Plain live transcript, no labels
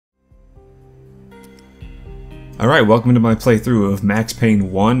Alright, welcome to my playthrough of Max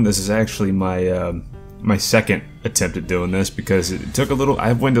Payne 1. This is actually my my second attempt at doing this because it took a little. I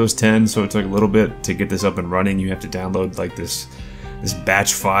have Windows 10, so it took a little bit to get this up and running. You have to download like this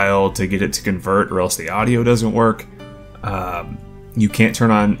batch file to get it to convert, or else the audio doesn't work. You can't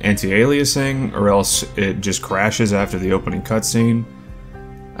turn on anti-aliasing, or else it just crashes after the opening cutscene.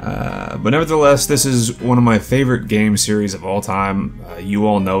 But nevertheless, this is one of my favorite game series of all time. You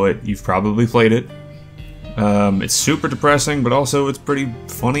all know it. You've probably played it. It's super depressing, but also it's pretty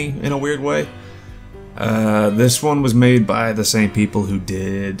funny in a weird way. This one was made by the same people who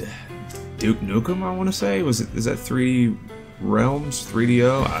did Duke Nukem, I want to say. Is that 3 Realms?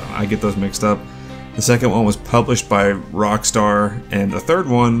 3DO? I get those mixed up. The second one was published by Rockstar, and the third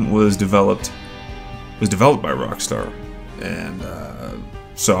one was developed by Rockstar. And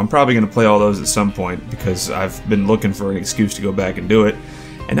so I'm probably going to play all those at some point because I've been looking for an excuse to go back and do it.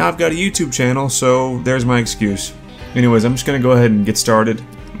 And now I've got a YouTube channel, so there's my excuse. Anyways, I'm just going to go ahead and get started.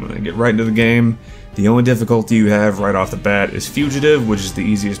 I'm going to get right into the game. The only difficulty you have right off the bat is Fugitive, which is the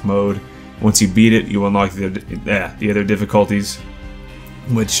easiest mode. Once you beat it, you unlock the other difficulties,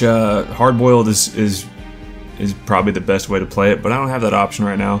 which Hardboiled is probably the best way to play it, but I don't have that option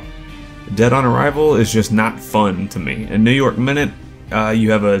right now. Dead on Arrival is just not fun to me. In New York Minute,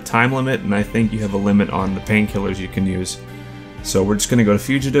 you have a time limit, and I think you have a limit on the painkillers you can use. So we're just going to go to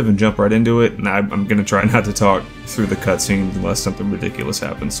Fugitive and jump right into it, and I'm going to try not to talk through the cutscenes unless something ridiculous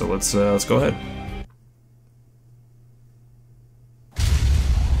happens. So let's go ahead.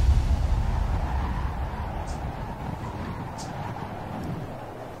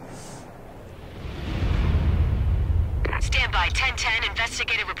 Standby 1010,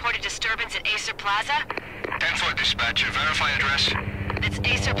 investigator reported disturbance at Acer Plaza. 10-4 dispatcher, verify address. That's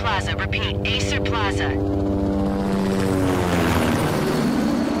Acer Plaza, repeat, Acer Plaza.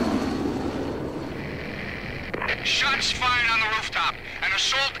 Shots fired on the rooftop. An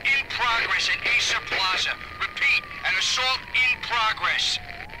assault in progress at Acer Plaza. Repeat, an assault in progress.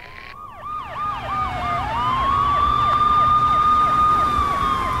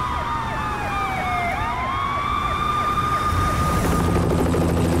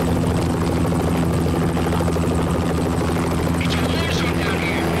 It's a war zone down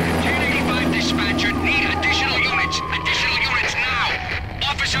here. 1085 dispatcher, need additional units. Additional units now.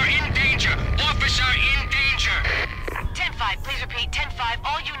 Officer in danger. Officer in danger. 10-5, please repeat, 10-5,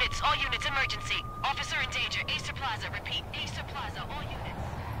 all units, emergency. Officer in danger, Acer Plaza, repeat, Acer Plaza, all units.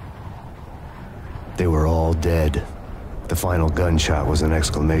 They were all dead. The final gunshot was an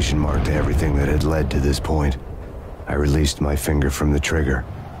exclamation mark to everything that had led to this point. I released my finger from the trigger,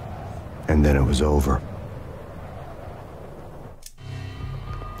 and then it was over.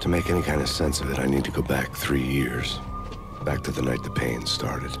 To make any kind of sense of it, I need to go back 3 years. Back to the night the pain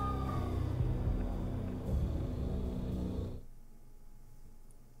started.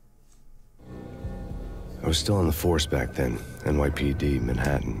 I was still on the force back then. NYPD,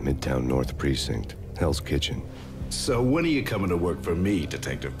 Manhattan, Midtown North Precinct, Hell's Kitchen. So when are you coming to work for me,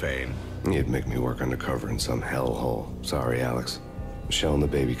 Detective Payne? You'd make me work undercover in some hellhole. Sorry, Alex. Michelle and the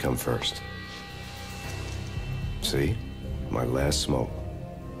baby come first. See? My last smoke.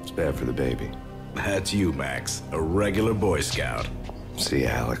 It's bad for the baby. That's you, Max. A regular Boy Scout. See,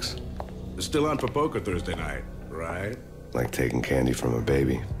 Alex. Still on for poker Thursday night, right? Like taking candy from a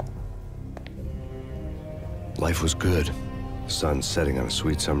baby. Life was good. The sun setting on a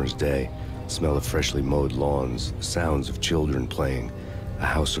sweet summer's day. Smell of freshly mowed lawns. The sounds of children playing. A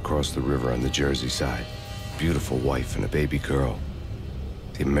house across the river on the Jersey side. Beautiful wife and a baby girl.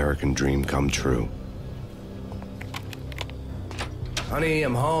 The American dream come true. Honey,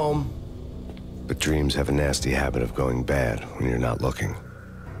 I'm home. But dreams have a nasty habit of going bad when you're not looking.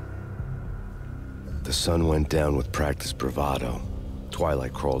 The sun went down with practiced bravado.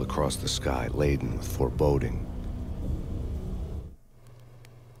 Twilight crawled across the sky, laden with foreboding.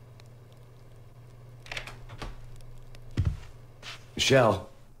 Michelle,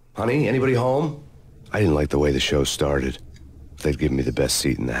 honey, anybody home? I didn't like the way the show started. They'd give me the best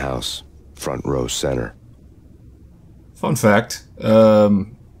seat in the house, front row center. Fun fact,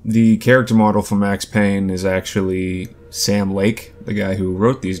 the character model for Max Payne is actually Sam Lake, the guy who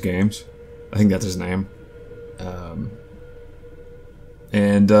wrote these games. I think that's his name.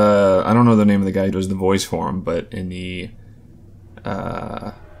 I don't know the name of the guy who does the voice for him, but in the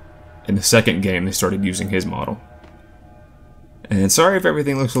second game they started using his model. And sorry if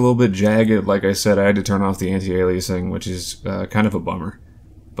everything looks a little bit jagged. Like I said, I had to turn off the anti-aliasing, which is kind of a bummer.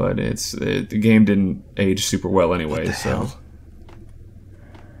 But the game didn't age super well anyway. What the so hell?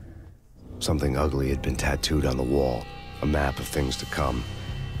 Something ugly had been tattooed on the wall, a map of things to come.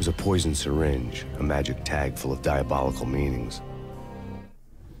 was a poison syringe, a magic tag full of diabolical meanings.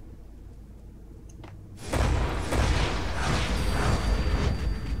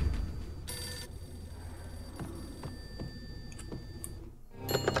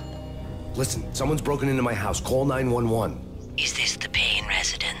 Listen, someone's broken into my house. Call 911. Is this the Payne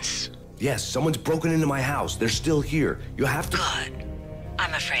residence? Yes, someone's broken into my house. They're still here. You have to... Good.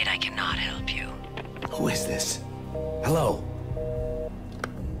 I'm afraid I cannot help you. Who is this? Hello?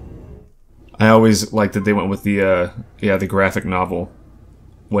 I always liked that they went with the graphic novel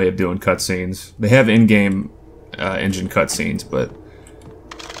way of doing cutscenes. They have in-game engine cutscenes, but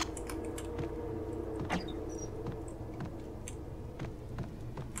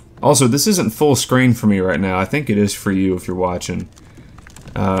also this isn't full screen for me right now. I think it is for you if you're watching.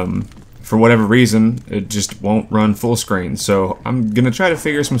 For whatever reason, it just won't run full screen. So I'm gonna try to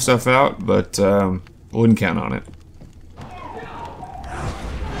figure some stuff out, but wouldn't count on it.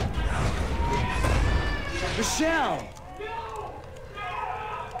 Michelle!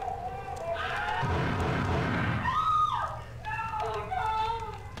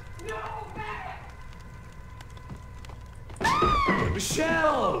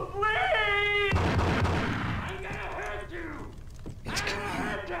 Michelle! Please! I'm gonna hurt you! It's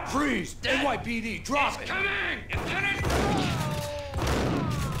coming. Freeze! NYPD, drop it! It's coming! Lieutenant!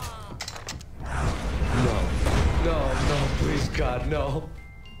 No, please, God, no.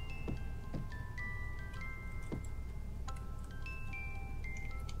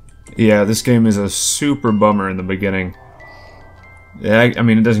 Yeah, this game is a super bummer in the beginning. Yeah, I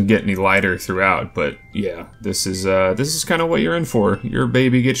mean, it doesn't get any lighter throughout, but yeah, this is kind of what you're in for. Your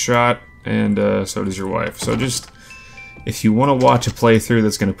baby gets shot, and so does your wife. So just, if you want to watch a playthrough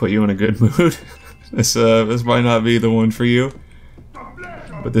that's going to put you in a good mood, this might not be the one for you.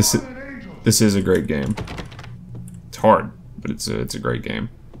 But this is a great game. It's hard, but it's a great game.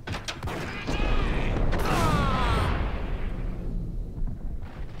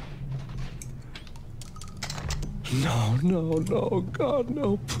 No, God,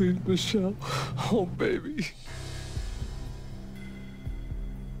 no, please, Michelle. Oh, baby.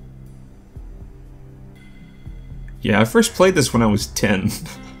 Yeah, I first played this when I was 10.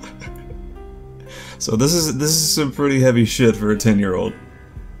 So this is some pretty heavy shit for a 10-year-old.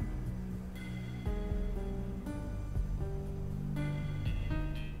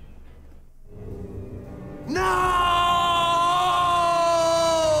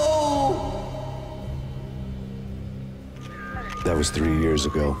 That was 3 years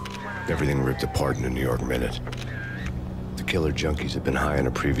ago. Everything ripped apart in a New York minute. The killer junkies had been high on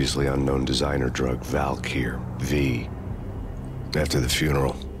a previously unknown designer drug, Valkyr, V. After the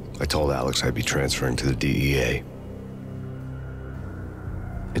funeral, I told Alex I'd be transferring to the DEA.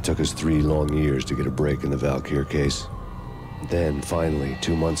 It took us 3 long years to get a break in the Valkyr case. Then, finally,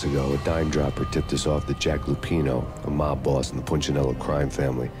 2 months ago, a dime dropper tipped us off that Jack Lupino, a mob boss in the Punchinello crime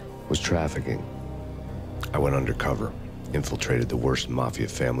family, was trafficking. I went undercover. Infiltrated the worst mafia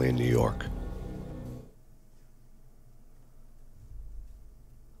family in New York.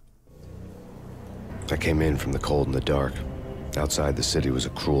 I came in from the cold and the dark. Outside the city was a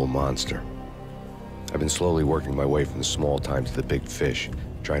cruel monster. I've been slowly working my way from the small time to the big fish,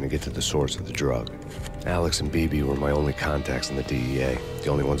 trying to get to the source of the drug. Alex and BB were my only contacts in the DEA, the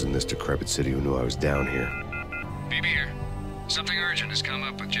only ones in this decrepit city who knew I was down here. BB here. Something urgent has come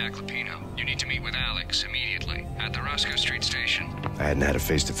up with Jack Lupino. You need to meet with Alex immediately at the Roscoe Street station. I hadn't had a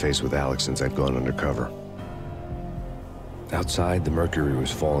face-to-face with Alex since I'd gone undercover. Outside, the mercury was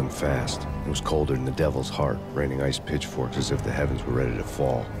falling fast. It was colder than the devil's heart, raining ice pitchforks as if the heavens were ready to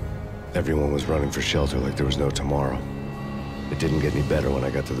fall. Everyone was running for shelter like there was no tomorrow. It didn't get any better when I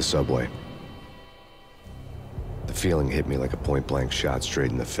got to the subway. The feeling hit me like a point-blank shot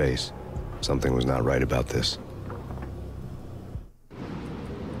straight in the face. Something was not right about this.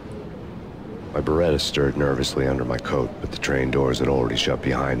 My Beretta stirred nervously under my coat, but the train doors had already shut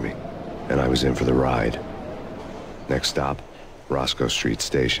behind me, and I was in for the ride. Next stop, Roscoe Street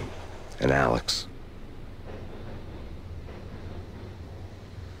Station, and Alex.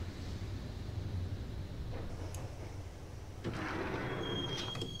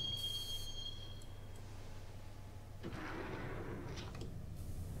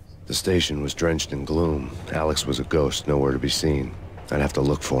 The station was drenched in gloom. Alex was a ghost, nowhere to be seen. I'd have to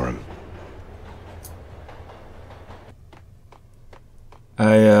look for him.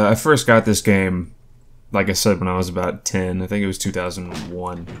 I first got this game, like I said, when I was about 10. I think it was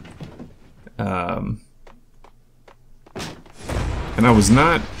 2001. And I was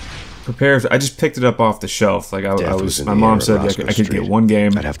not prepared. I just picked it up off the shelf. Like I was. My mom said I could get one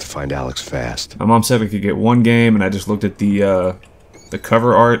game. I'd have to find Alex fast. My mom said I could get one game, and I just looked at the the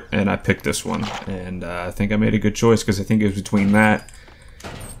cover art, and I picked this one. And I think I made a good choice because I think it was between that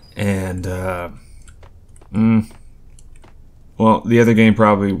and well, the other game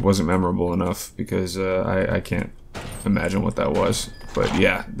probably wasn't memorable enough because I can't imagine what that was. But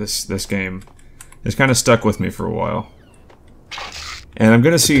yeah, this game has kind of stuck with me for a while. And I'm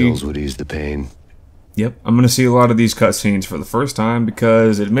gonna see. Pills would ease the pain. Yep, I'm gonna see a lot of these cutscenes for the first time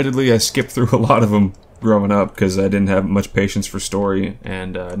because, admittedly, I skipped through a lot of them growing up because I didn't have much patience for story.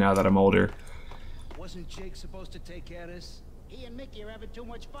 And now that I'm older, Wasn't Jake supposed to take care of this? He and Mickey are having too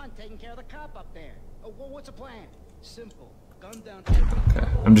much fun taking care of the cop up there. Oh, well, what's the plan? Simple. Gun down every...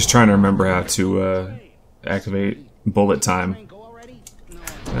 okay, I'm just trying to remember how to activate bullet time. Go already?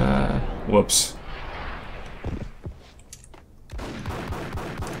 Whoops.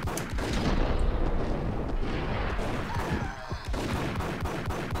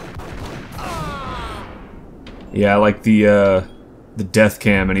 Yeah, I like the death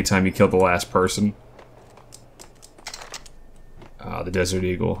cam anytime you kill the last person. The Desert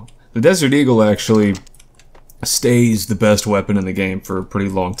Eagle. The Desert Eagle actually stays the best weapon in the game for a pretty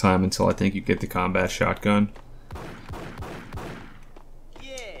long time until I think you get the combat shotgun.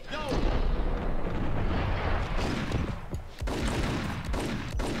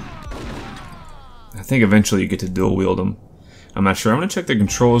 I think eventually you get to dual wield them. I'm not sure. I'm gonna check the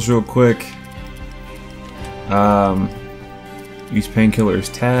controls real quick. Use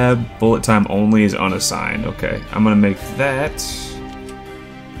painkillers tab. Bullet time only is unassigned. Okay, I'm gonna make that.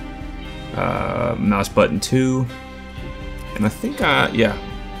 Mouse button 2. And I think, yeah,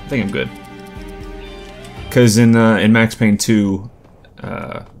 I think I'm good. Because in Max Payne 2,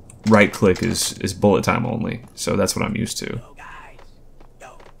 right click is bullet time only. So that's what I'm used to.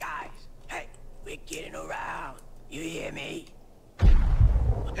 Yo, guys, hey, we're getting around. You hear me?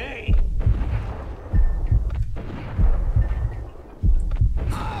 Hey!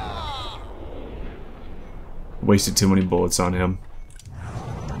 Wasted too many bullets on him.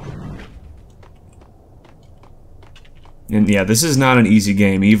 And yeah, this is not an easy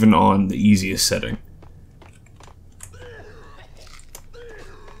game, even on the easiest setting.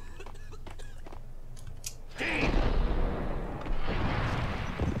 I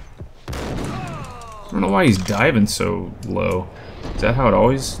don't know why he's diving so low. Is that how it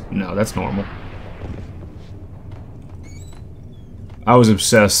always... No, that's normal. I was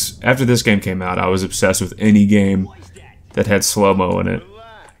obsessed... After this game came out, I was obsessed with any game that had slow-mo in it.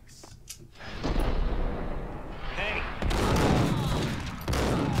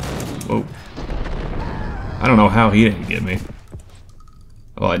 Whoa. I don't know how he didn't get me.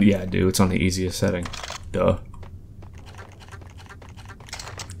 Well, yeah, I do. It's on the easiest setting. Duh.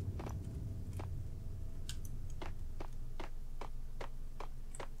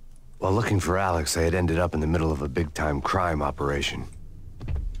 While looking for Alex, I had ended up in the middle of a big-time crime operation.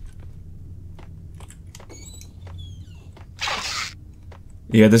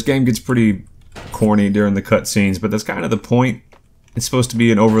 Yeah, this game gets pretty corny during the cutscenes, but that's kind of the point. It's supposed to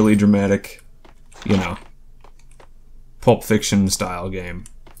be an overly dramatic, you know, Pulp Fiction style game.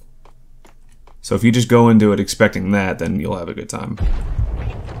 So if you just go into it expecting that, then you'll have a good time.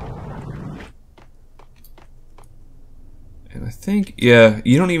 And I think, yeah,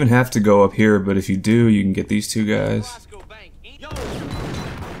 you don't even have to go up here, but if you do, you can get these two guys.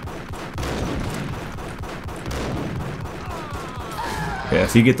 Yeah,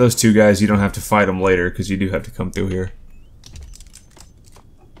 if you get those two guys, you don't have to fight them later, because you do have to come through here.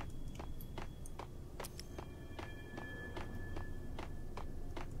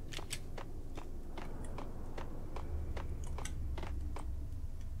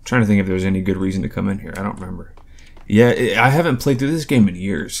 I'm trying to think if there's any good reason to come in here. I don't remember. Yeah, I haven't played through this game in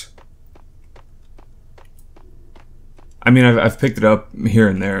years. I mean, I've picked it up here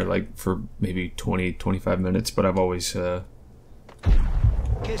and there, like, for maybe 20, 25 minutes, but I've always,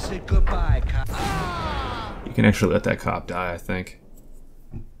 Kiss it goodbye, cop. You can actually let that cop die, I think.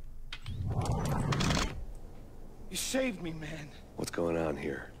 You saved me, man. What's going on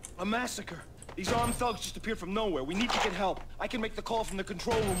here? A massacre. These armed thugs just appeared from nowhere. We need to get help. I can make the call from the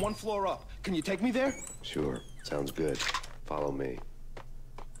control room 1 floor up. Can you take me there? Sure. Sounds good. Follow me.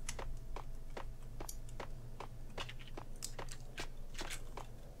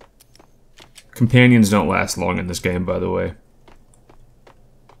 Companions don't last long in this game, by the way.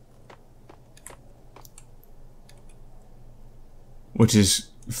 Which is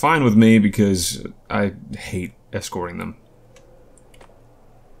fine with me because I hate escorting them.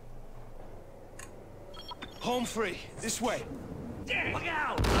 Home free. This way. Look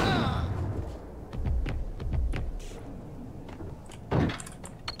out!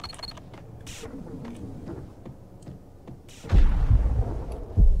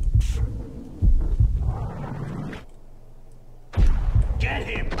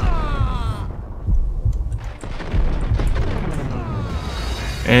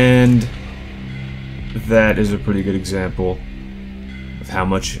 And that is a pretty good example of how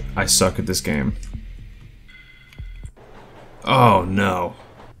much I suck at this game. Oh no.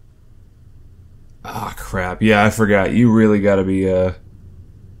 Ah, crap. Yeah, I forgot. You really gotta be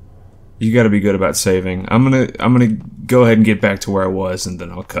you gotta be good about saving. I'm gonna go ahead and get back to where I was, and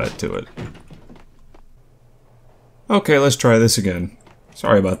then I'll cut to it. Okay, let's try this again.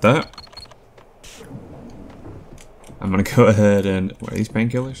 Sorry about that. I'm gonna go ahead and... What, are these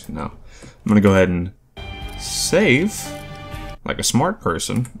painkillers? No. I'm gonna go ahead and save like a smart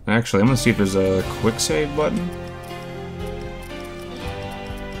person. Actually, I'm gonna see if there's a quick save button.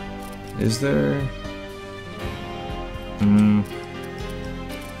 Is there?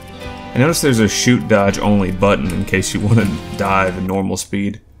 I noticed there's a shoot dodge only button in case you want to dive at normal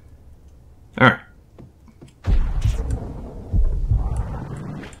speed. Alright.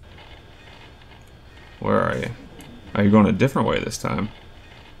 Where are you? Oh, you're going a different way this time.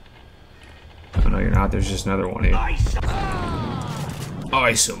 Oh, no, you're not. There's just another one here.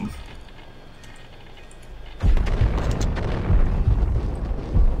 Awesome.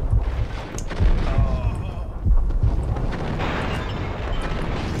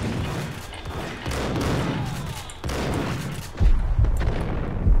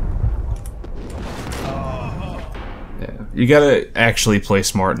 You gotta actually play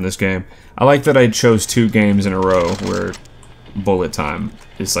smart in this game. I like that I chose 2 games in a row where bullet time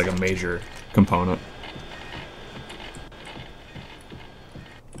is like a major component.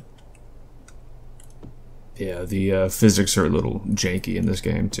 Yeah, the physics are a little janky in this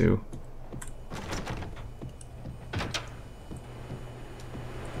game too.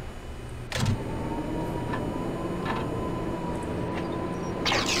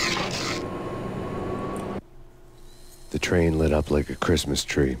 The train lit up like a Christmas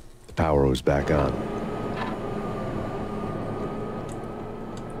tree. The power was back on.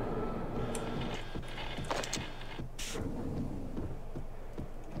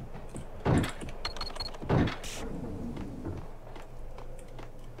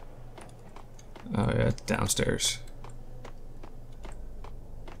 Oh yeah, it's downstairs.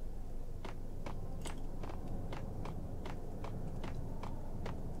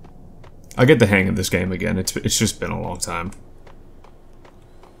 I'll get the hang of this game again. It's just been a long time.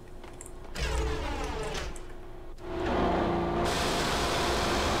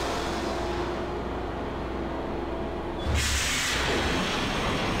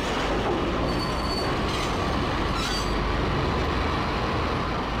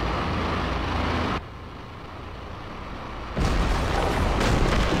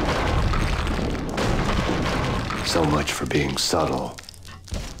 So much for being subtle.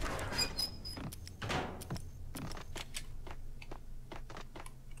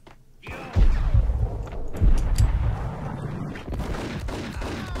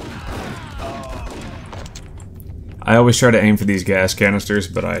 I always try to aim for these gas canisters,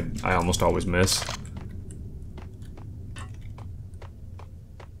 but I almost always miss.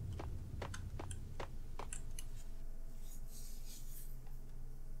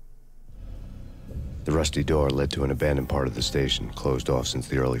 The rusty door led to an abandoned part of the station, closed off since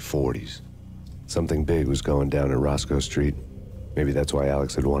the early 40s. Something big was going down at Roscoe Street. Maybe that's why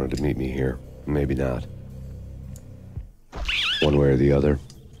Alex had wanted to meet me here. Maybe not. One way or the other,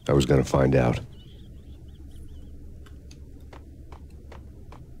 I was gonna find out.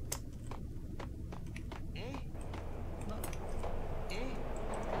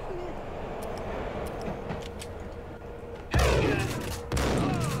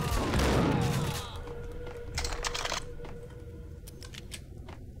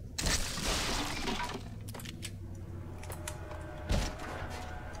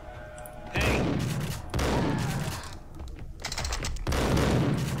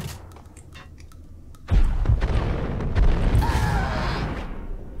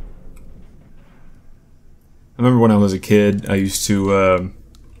 I remember when I was a kid, I used to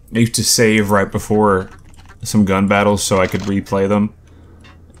save right before some gun battles so I could replay them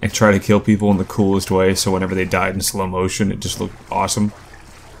and try to kill people in the coolest way, so whenever they died in slow motion, it just looked awesome.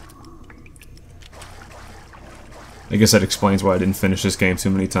 I guess that explains why I didn't finish this game too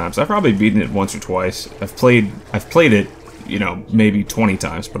many times. I've probably beaten it once or twice. I've played it, you know, maybe 20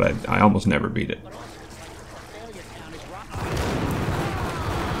 times, but I almost never beat it.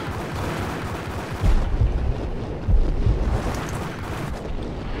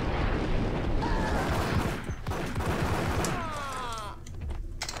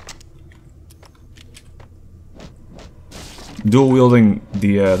 Dual wielding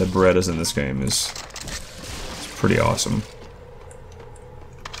the Berettas in this game is pretty awesome.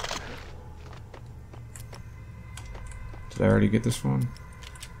 Did I already get this one?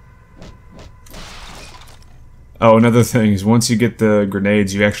 Oh, another thing is once you get the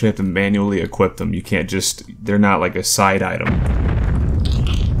grenades, you actually have to manually equip them. You can't just... They're not like a side item.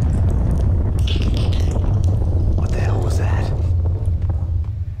 What the hell was that?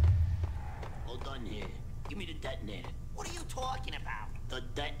 Hold on here. Give me the detonator. What are you talking about? The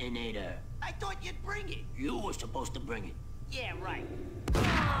detonator. I thought you'd bring it. You were supposed to bring it. Yeah, right.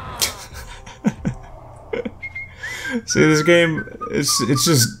 See, this game,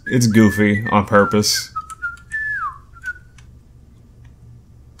 it's goofy on purpose.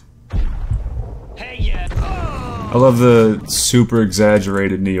 Hey, yeah. I love the super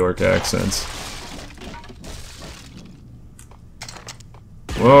exaggerated New York accents.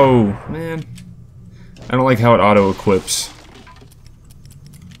 Whoa, man. I don't like how it auto-equips.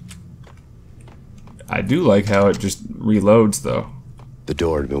 I do like how it just reloads, though. The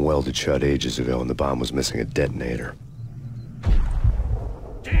door had been welded shut ages ago and the bomb was missing a detonator.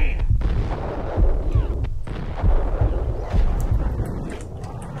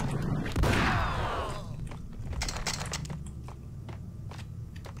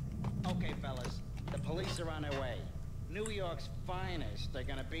 Okay, fellas. The police are on their way. New York's finest are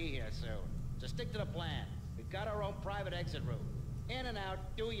gonna be here soon. So stick to the plan. We've got our own private exit route. In and out,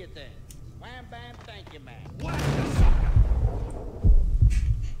 do your thing. Wham bam, thank you, man.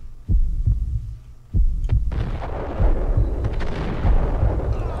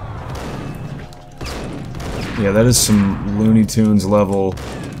 Yeah, that is some Looney Tunes level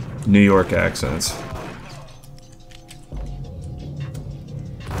New York accents.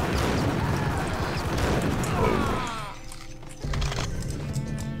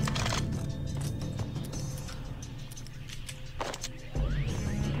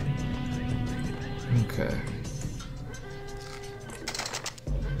 Okay.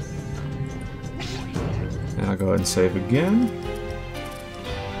 And I'll go ahead and save again.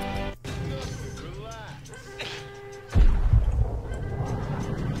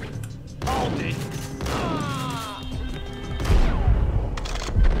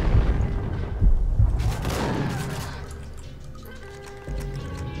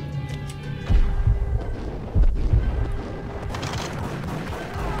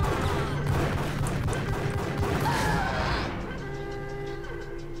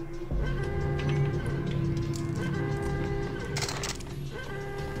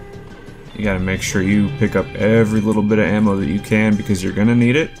 You gotta make sure you pick up every little bit of ammo that you can because you're gonna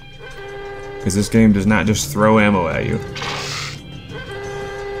need it. Because this game does not just throw ammo at you.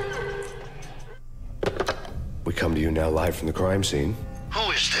 We come to you now live from the crime scene.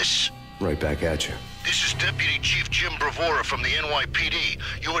 Who is this? Right back at you. This is Deputy Chief Jim Bravura from the NYPD.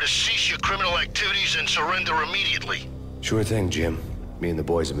 You are to cease your criminal activities and surrender immediately. Sure thing, Jim. Me and the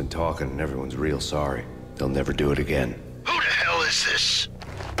boys have been talking and everyone's real sorry. They'll never do it again. Who the hell is this?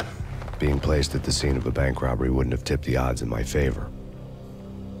 Being placed at the scene of a bank robbery wouldn't have tipped the odds in my favor.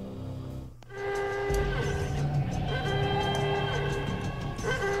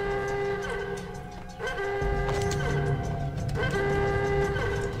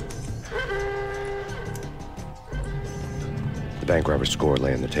 The bank robber's score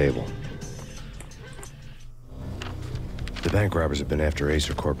lay on the table. The bank robbers have been after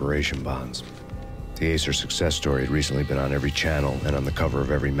Acer Corporation bonds. The Acer success story had recently been on every channel and on the cover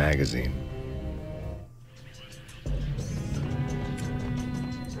of every magazine.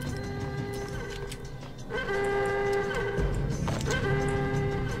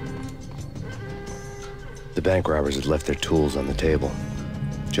 The bank robbers had left their tools on the table.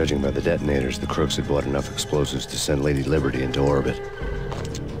 Judging by the detonators, the crooks had bought enough explosives to send Lady Liberty into orbit.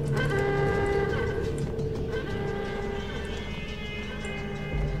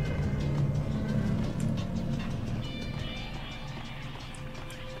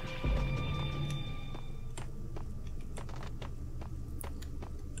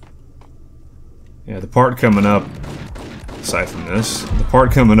 Yeah, the part coming up, aside from this, the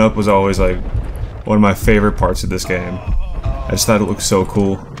part coming up was always like one of my favorite parts of this game. I just thought it looked so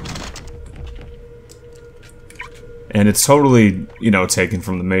cool. And it's totally, you know, taken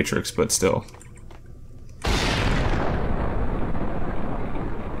from The Matrix, but still.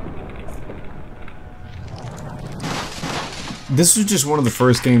 This was just one of the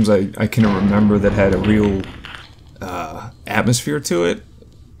first games I can remember that had a real atmosphere to it.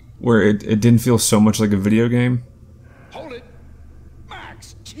 Where it didn't feel so much like a video game. Hold it!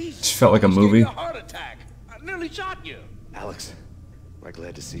 Max! Jesus! It just felt like a movie. A heart attack! I nearly shot you! Alex, I'm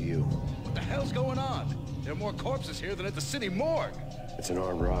glad to see you. What the hell's going on? There are more corpses here than at the city morgue. It's an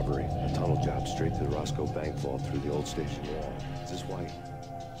armed robbery. A tunnel job straight to the Roscoe bank vault through the old station wall. Is this why?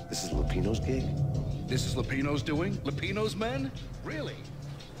 This is Lupino's gig? This is Lupino's doing? Lupino's men? Really?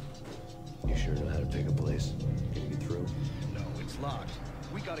 You sure know how to pick a place? Can you get through? No, it's locked.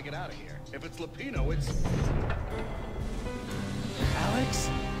 We gotta get out of here. If it's Lupino, it's... Alex?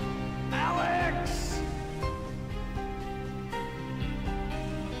 Alex!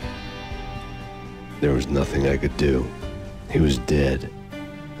 There was nothing I could do. He was dead.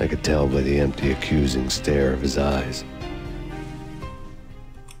 I could tell by the empty, accusing stare of his eyes.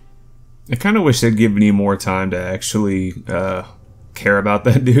 I kind of wish they'd give me more time to actually care about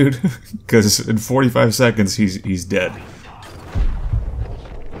that dude, because in 45 seconds he's dead.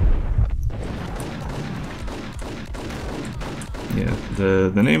 Yeah,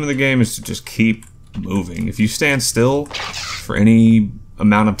 the name of the game is to just keep moving. If you stand still for any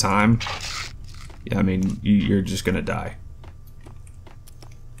amount of time, yeah, I mean, you're just gonna die.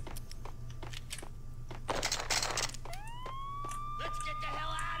 Let's get the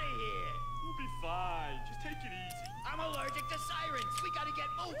hell out of here. We'll be fine. Just take it easy. I'm allergic to sirens. We gotta get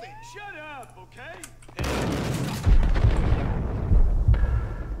moving. Shut up, okay?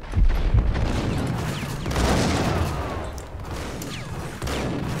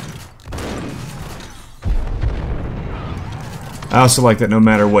 I also like that no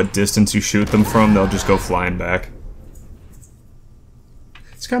matter what distance you shoot them from, they'll just go flying back.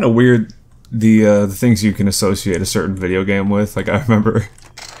 It's kind of weird, the things you can associate a certain video game with. Like, I remember,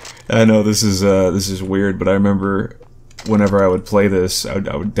 I know this is weird, but I remember whenever I would play this, I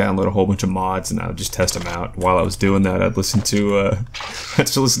would download a whole bunch of mods and I would just test them out. While I was doing that, I'd listen to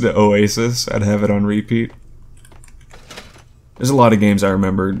Oasis. I'd have it on repeat. There's a lot of games I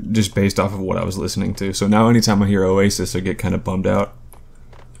remember just based off of what I was listening to. So now anytime I hear Oasis, I get kind of bummed out.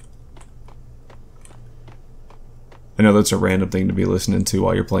 I know that's a random thing to be listening to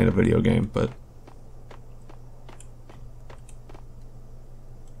while you're playing a video game, but...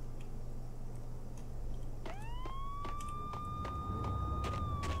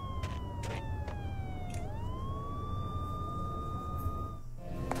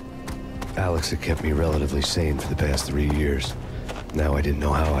 Alex had kept me relatively sane for the past 3 years. Now I didn't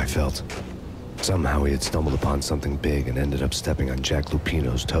know how I felt. Somehow he had stumbled upon something big and ended up stepping on Jack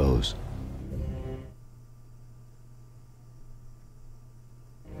Lupino's toes.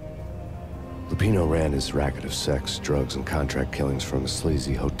 Lupino ran his racket of sex, drugs, and contract killings from a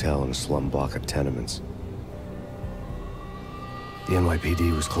sleazy hotel in a slum block of tenements. The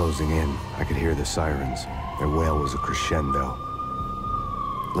NYPD was closing in. I could hear the sirens. Their wail was a crescendo.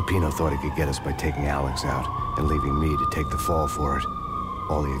 Lupino thought he could get us by taking Alex out and leaving me to take the fall for it.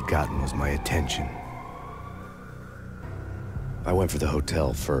 All he had gotten was my attention. I went for the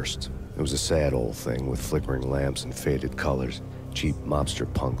hotel first. It was a sad old thing with flickering lamps and faded colors, cheap mobster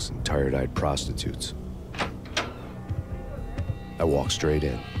punks and tired-eyed prostitutes. I walked straight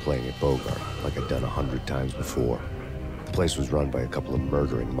in, playing at Bogart like I'd done 100 times before. The place was run by a couple of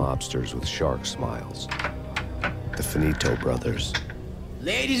murdering mobsters with shark smiles. The Finito brothers.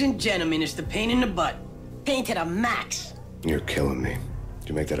 Ladies and gentlemen, it's the pain in the butt. Pain to the max. You're killing me. Did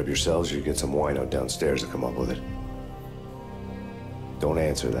you make that up yourselves, or you get some wino downstairs to come up with it? Don't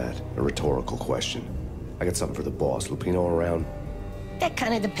answer that. A rhetorical question. I got something for the boss. Lupino around? That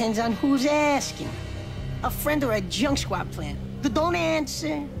kind of depends on who's asking. A friend or a junk squad plan. Don't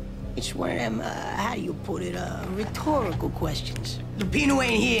answer. It's one of them, how do you put it, rhetorical questions. Lupino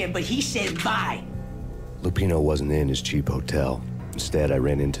ain't here, but he said bye. Lupino wasn't in his cheap hotel. Instead, I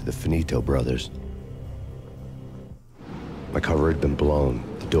ran into the Finito brothers. My cover had been blown,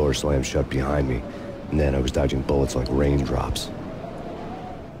 the door slammed shut behind me, and then I was dodging bullets like raindrops.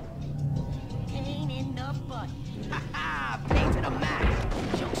 Pain in the butt. Ha ha! Pain to the max.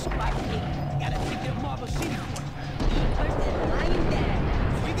 Junk squad pig. Gotta take them Marble City for it. First and lying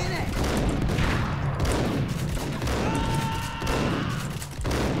down. Swing it at.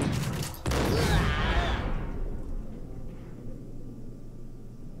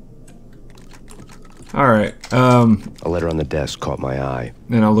 Alright, A letter on the desk caught my eye.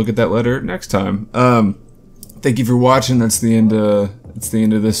 and I'll look at that letter next time. Thank you for watching. That's the end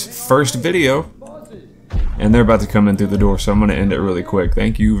of this first video. And they're about to come in through the door, so I'm going to end it really quick.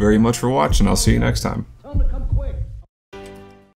 Thank you very much for watching. I'll see you next time.